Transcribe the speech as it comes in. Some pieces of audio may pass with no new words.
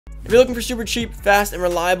If you're looking for super cheap, fast, and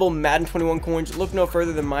reliable Madden 21 coins, look no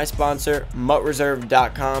further than my sponsor,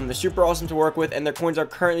 MutReserve.com. They're super awesome to work with, and their coins are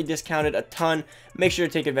currently discounted a ton. Make sure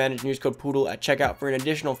to take advantage and use code Poodle at checkout for an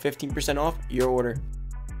additional 15% off your order.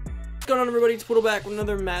 What's going on, everybody? It's Poodle back with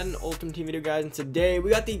another Madden Ultimate Team video, guys. And today we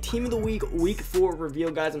got the Team of the Week, Week 4 reveal,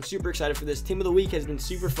 guys. I'm super excited for this. Team of the Week has been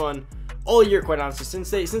super fun all year, quite honestly.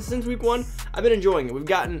 Since week 1, I've been enjoying it. We've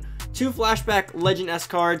gotten 2 flashback Legend S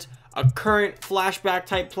cards, a current flashback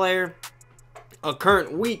type player, a current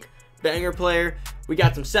week banger player. We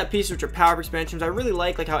got some set pieces, which are power expansions. I really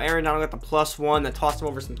like how Aaron Donald got the +1 that tossed him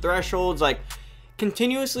over some thresholds. Like,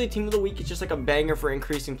 continuously, Team of the Week is just like a banger for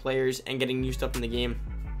increasing players and getting new stuff in the game.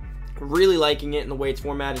 Really liking it in the way it's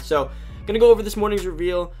formatted. So gonna go over this morning's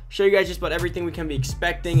reveal, show you guys just about everything we can be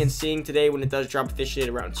expecting and seeing today when it does drop officially at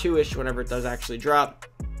around 2ish, whenever it does actually drop.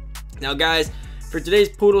 Now, guys, for today's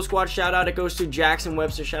Poodle Squad shout out, it goes to Jackson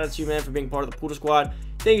Webster. Shout out to you, man, for being part of the Poodle Squad.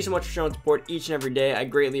 Thank you so much for showing support each and every day. I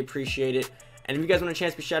greatly appreciate it. And if you guys want a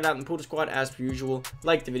chance to be shouted out in the Poodle Squad, as per usual,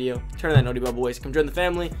 like the video, turn on that noti bell, boys, come join the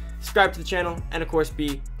family, subscribe to the channel, and of course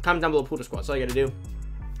comment down below Poodle Squad. That's all you gotta do.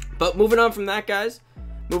 But moving on from that, guys,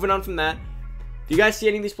 if you guys see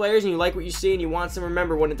any of these players and you like what you see and you want some,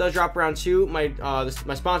 remember, when it does drop around 2, my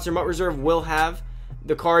sponsor, Mut Reserve, will have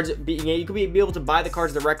the cards. You could be able to buy the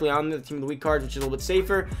cards directly on the Team of the Week cards, which is a little bit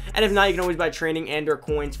safer. And if not, you can always buy training and or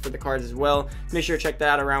coins for the cards as well. Make sure to check that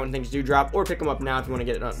out around when things do drop, or pick them up now if you want to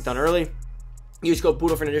get it done early. Use code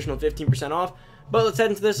Poodle for an additional 15% off. But let's head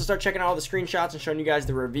into this and start checking out all the screenshots and showing you guys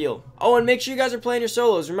the reveal. Oh, and make sure you guys are playing your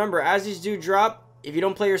solos. Remember, as these do drop, if you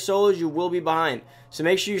don't play your solos, you will be behind. So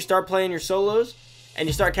make sure you start playing your solos and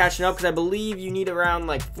you start catching up, because I believe you need around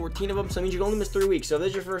like 14 of them. So that means you can only miss 3 weeks. So if this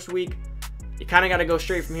is your first week, you kind of got to go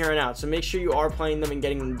straight from here on out. So make sure you are playing them and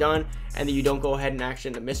getting them done, and that you don't go ahead and actually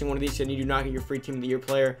end up missing one of these, and you do not get your free Team of the Year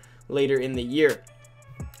player later in the year.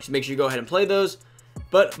 So make sure you go ahead and play those.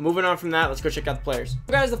 But moving on from that, let's go check out the players.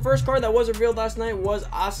 So guys, the first card that was revealed last night was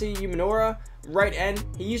Asi Umenyiora, right end.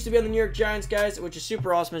 He used to be on the New York Giants, guys, which is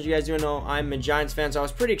super awesome. As you guys do know, I'm a Giants fan, so I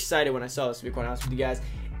was pretty excited when I saw this, to be quite honest with you guys.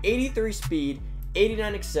 83 speed,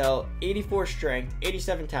 89 excel, 84 strength,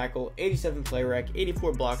 87 tackle, 87 play rec,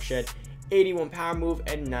 84 block shed, 81 power move,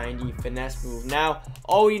 and 90 finesse move. Now,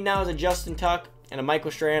 all we need now is a Justin Tuck and a Michael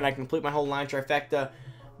Strahan. I can complete my whole line trifecta.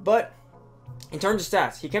 But in terms of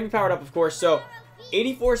stats, he can be powered up, of course. So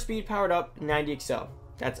 84 speed powered up, 90 excel.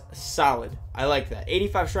 That's solid. I like that.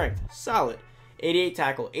 85 strength, solid. 88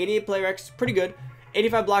 tackle, 88 play recs, pretty good.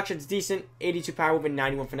 85 block shed's decent. 82 power move, and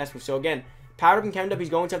 91 finesse move. So again, powered up and chemmed up, he's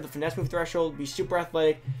going to have the finesse move threshold, be super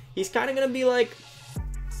athletic. He's kind of going to be like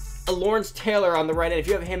a Lawrence Taylor on the right end. If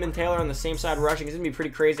you have him and Taylor on the same side rushing, it's going to be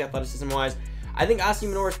pretty crazy athleticism-wise. I think Asi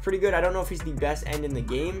Umenyiora is pretty good. I don't know if he's the best end in the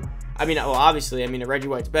game. I mean, well, obviously, Reggie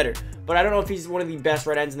White's better. But I don't know if he's one of the best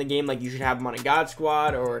right ends in the game. Like, you should have him on a God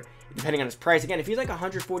Squad, or depending on his price. Again, if he's like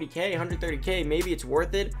 140K, 130K, maybe it's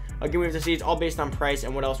worth it. Again, we have to see. It's all based on price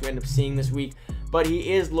and what else we end up seeing this week. But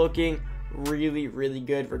he is looking really, really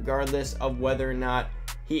good, regardless of whether or not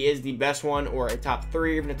he is the best one, or a top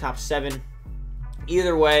 3, or even a top 7.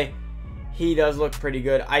 Either way, he does look pretty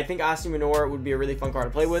good. I think Asi Umenyiora would be a really fun card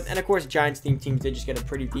to play with. And of course, Giants teams did just get a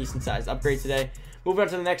pretty decent sized upgrade today. Moving on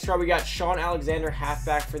to the next card, we got Shaun Alexander,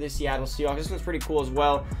 halfback for the Seattle Seahawks. This one's pretty cool as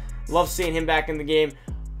well. Love seeing him back in the game.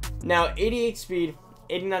 Now, 88 speed,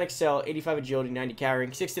 89 excel, 85 agility, 90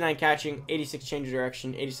 carrying, 69 catching, 86 change of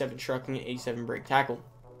direction, 87 trucking, and 87 break tackle.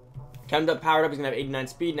 Chemmed up, powered up, he's going to have 89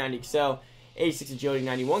 speed, 90 excel, 86 agility,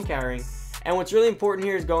 91 carrying. And what's really important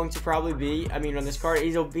here is going to probably be, on this card,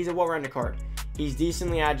 he's a well-rounded card. He's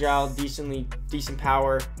decently agile, decent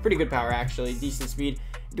power, pretty good power actually, decent speed.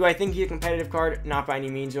 Do I think he's a competitive card? Not by any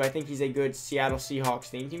means. Do I think he's a good Seattle Seahawks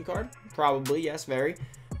theme team card? Probably, yes, very.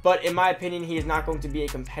 But in my opinion, he is not going to be a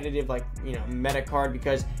competitive, meta card,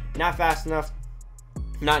 because not fast enough,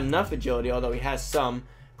 not enough agility, although he has some.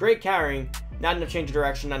 Great carrying, not enough change of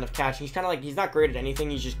direction, not enough catching. He's kind of like, he's not great at anything,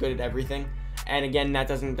 he's just good at everything. And again, that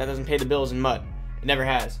doesn't pay the bills in Mud. It never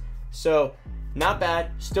has. So, not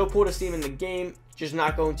bad. Still cool to see him in the game. Just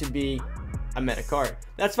not going to be a meta card.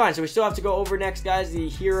 That's fine. So we still have to go over next, guys, the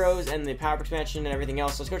heroes and the power expansion and everything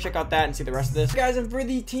else. So let's go check out that and see the rest of this. Guys, and for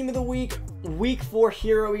the Team of the Week, Week 4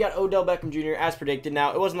 hero, we got Odell Beckham Jr. as predicted.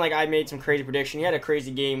 Now, it wasn't like I made some crazy prediction. He had a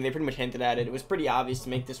crazy game. They pretty much hinted at it. It was pretty obvious to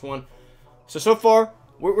make this one. So far,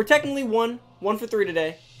 we're technically 1 for 3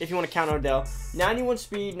 today, if you want to count Odell. 91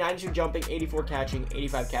 speed, 92 jumping, 84 catching,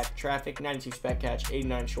 85 catch traffic, 92 spec catch,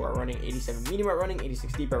 89 short running, 87 medium route running,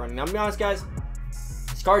 86 deep route running. Now, I'm going to be honest, guys,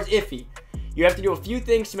 this card's iffy. You have to do a few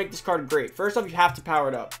things to make this card great. First off, you have to power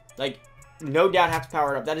it up. Like, no doubt have to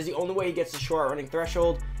power it up. That is the only way he gets the short running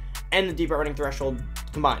threshold and the deep running threshold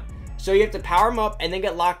combined. So you have to power him up and then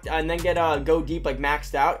get locked and then get go deep, like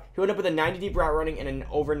maxed out. He'll end up with a 90 deep route running and an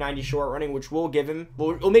over 90 short running, which will give him,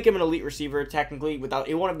 we'll make him an elite receiver technically. Without,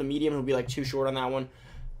 he won't have the medium, he'll be like too short on that one.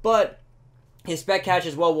 But his spec catch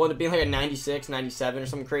as well will end up being like a 96, 97 or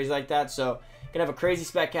something crazy like that. So gonna have a crazy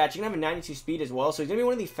spec catch. He's gonna have a 92 speed as well. So he's gonna be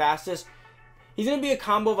one of the fastest. He's going to be a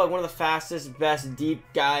combo of like one of the fastest, best deep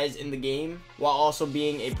guys in the game, while also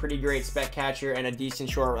being a pretty great spec catcher and a decent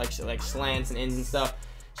short like slants and ins and stuff.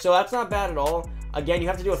 So that's not bad at all. Again, you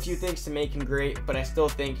have to do a few things to make him great, but I still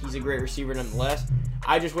think he's a great receiver nonetheless.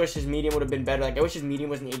 I just wish his medium would have been better. Like, I wish his medium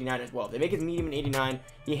was an 89 as well. If they make his medium an 89,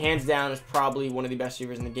 he hands down is probably one of the best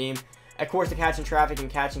receivers in the game. Of course, the catching traffic and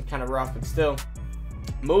catching kind of rough, but still.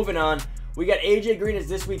 Moving on. We got AJ Green as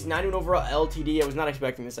this week's 91 overall LTD. I was not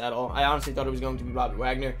expecting this at all. I honestly thought it was going to be Bobby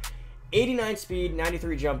Wagner. 89 speed,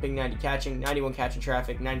 93 jumping, 90 catching, 91 catching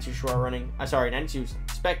traffic, 92 short running. 92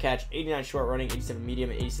 spec catch, 89 short running, 87 medium,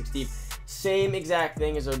 and 86 deep. Same exact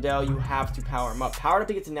thing as Odell. You have to power him up. Powered up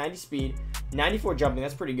to get to 90 speed, 94 jumping.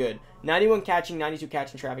 That's pretty good. 91 catching, 92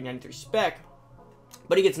 catching traffic, 93 spec.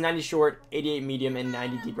 But he gets 90 short, 88 medium, and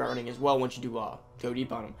 90 deep route running as well once you do go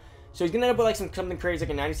deep on him. So he's going to end up with like something crazy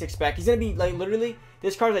like a 96 spec. He's going to be like literally,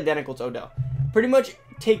 this card is identical to Odell. Pretty much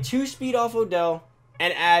take 2 speed off Odell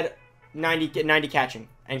and add 90 catching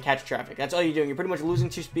and catch traffic. That's all you're doing. You're pretty much losing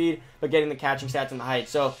 2 speed but getting the catching stats and the height.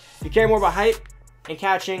 So if you care more about height and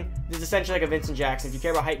catching, this is essentially like a Vincent Jackson. If you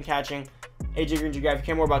care about height and catching, AJ Green's your guy. If you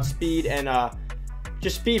care more about speed and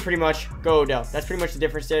just speed pretty much, go Odell. That's pretty much the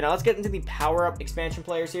difference there. Now let's get into the power-up expansion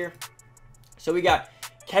players here. So we got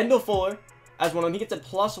Kendall Fuller as one of them. He gets a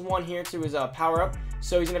 +1 here to his power-up.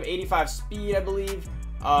 So he's going to have 85 speed, I believe,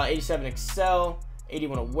 87 excel,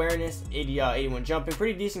 81 awareness, 81 jumping.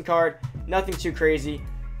 Pretty decent card. Nothing too crazy.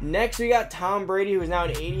 Next, we got Tom Brady, who is now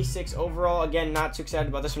an 86 overall. Again, not too excited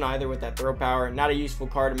about this one either with that throw power. Not a useful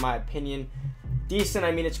card in my opinion. Decent.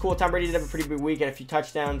 I mean, it's cool. Tom Brady did have a pretty big week, had a few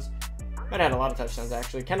touchdowns. Might have had a lot of touchdowns,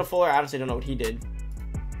 actually. Kendall Fuller, I honestly don't know what he did.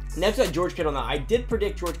 Next, we got George Kittle. Now, I did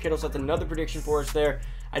predict George Kittle, so that's another prediction for us there.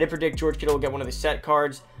 I did predict George Kittle will get one of the set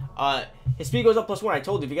cards. His speed goes up +1. I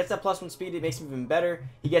told you, if he gets that +1 speed, it makes him even better.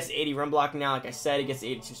 He gets 80 run blocking now, like I said. He gets the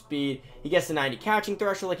 82 speed. He gets the 90 catching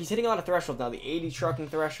threshold. Like, he's hitting a lot of thresholds now. The 80 trucking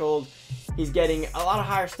threshold. He's getting a lot of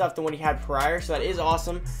higher stuff than what he had prior, so that is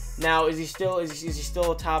awesome. Now, is he still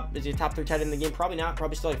a top 3 tight end in the game? Probably not.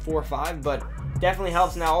 Probably still like 4 or 5, but definitely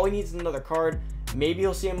helps. Now, all he needs is another card. Maybe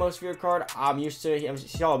he'll see a most feared card. I'm used to.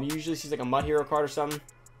 Usually sees like a Mud Hero card or something.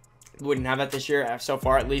 Wouldn't have that this year so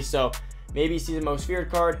far at least. So maybe he sees a most feared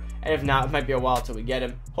card, and if not, it might be a while until we get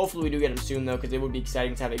him. Hopefully we do get him soon though, because it would be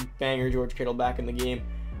exciting to have a banger George Kittle back in the game.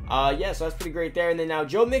 Yeah, so that's pretty great there. And then now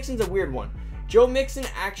Joe Mixon's a weird one. Joe Mixon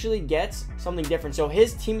actually gets something different. So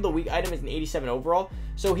his team of the week item is an 87 overall.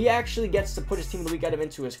 So he actually gets to put his team of the week item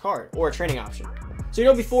into his card or a training option. So you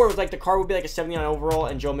know before it was like the card would be like a 79 overall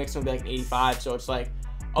and Joe Mixon would be like an 85. So it's like,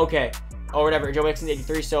 okay, or whatever, Joe Mixon's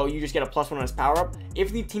 83, so you just get a +1 on his power-up.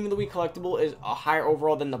 If the Team of the Week collectible is a higher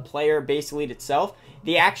overall than the player base elite itself,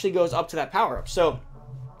 the actually goes up to that power-up. So,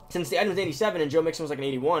 since the item was 87 and Joe Mixon was like an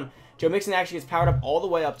 81, Joe Mixon actually gets powered up all the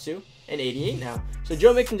way up to an 88 now. So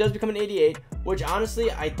Joe Mixon does become an 88, which honestly,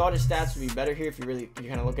 I thought his stats would be better here if you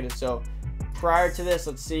kind of look at it. So, prior to this,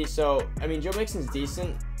 let's see. So, I mean, Joe Mixon's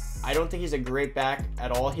decent. I don't think he's a great back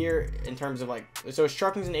at all here in terms of like, so his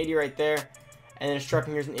trucking's an 80 right there. And then his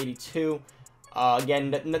trucking here's an 82. Again,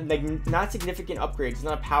 not significant upgrades. He's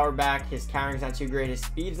not a power back. His carrying's not too great. His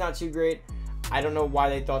speed's not too great. I don't know why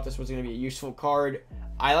they thought this was going to be a useful card.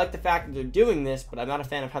 I like the fact that they're doing this, but I'm not a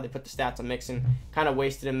fan of how they put the stats on Mixon. Kind of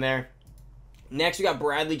wasted him there. Next, we got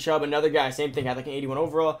Bradley Chubb, another guy. Same thing. Had like an 81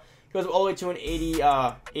 overall. Goes all the way to an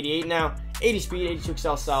 88 now. 80 speed, 82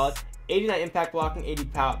 excel solid. 89 impact blocking, 80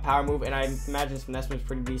 power move, and I imagine his finesse is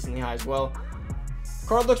pretty decently high as well.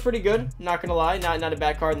 Card looks pretty good, not gonna lie, not a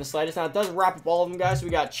bad card in the slightest. Now it does wrap up all of them, guys. So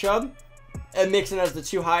we got Chubb and Mixon as the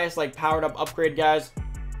 2 highest like powered up upgrade guys,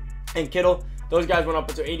 and Kittle. Those guys went up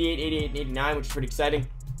to 88, 88, and 89, which is pretty exciting.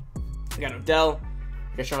 We got Odell,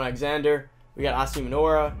 we got Sean Alexander, we got Asim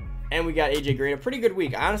Manora, and we got AJ Green. A pretty good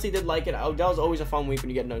week. I honestly did like it. Odell's always a fun week when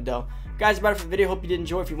you get an Odell. Guys, about it for the video. Hope you did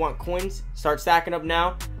enjoy. If you want coins, start stacking up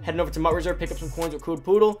now. Heading over to Mutt Reserve, pick up some coins with code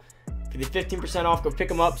Poodle. For the 15% off, go pick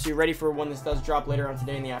them up so you're ready for when this does drop later on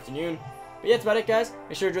today in the afternoon. But yeah, that's about it, guys.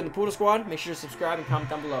 Make sure to join the Poodle Squad. Make sure to subscribe and comment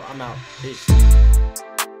down below. I'm out. Peace.